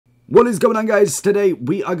What is going on, guys? Today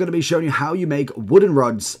we are going to be showing you how you make wooden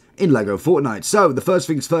rods in LEGO Fortnite. So the first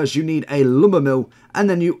things first, you need a lumber mill and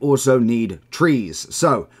then you also need trees.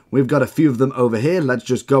 So we've got a few of them over here. Let's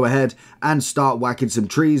just go ahead and start whacking some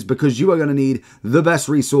trees because you are going to need the best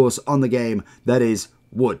resource on the game, that is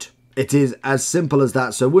wood. It is as simple as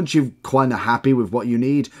that. So once you're kind of happy with what you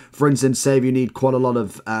need, for instance, say if you need quite a lot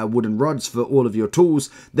of wooden rods for all of your tools,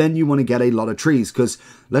 then you want to get a lot of trees because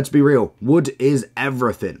let's be real, wood is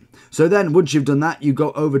everything. So then once you've done that, you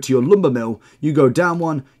go over to your lumber mill, you go down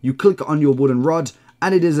one, you click on your wooden rod,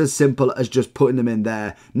 and it is as simple as just putting them in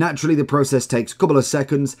there. Naturally, the process takes a couple of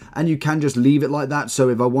seconds and you can just leave it like that. So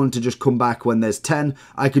if I want to just come back when there's 10,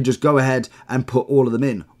 I could just go ahead and put all of them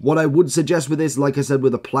in. What I would suggest with this, like I said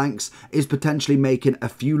with the planks, is potentially making a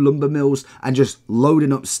few lumber mills and just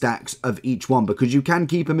loading up stacks of each one because you can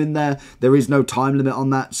keep them in there. There is no time limit on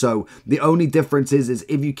that. So the only difference is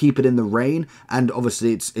if you keep it in the rain, and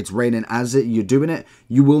obviously it's raining as you're doing it,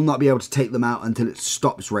 you will not be able to take them out until it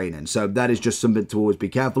stops raining. So that is just something to always be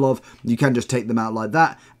careful of. You can just take them out like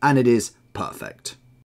that and it is perfect.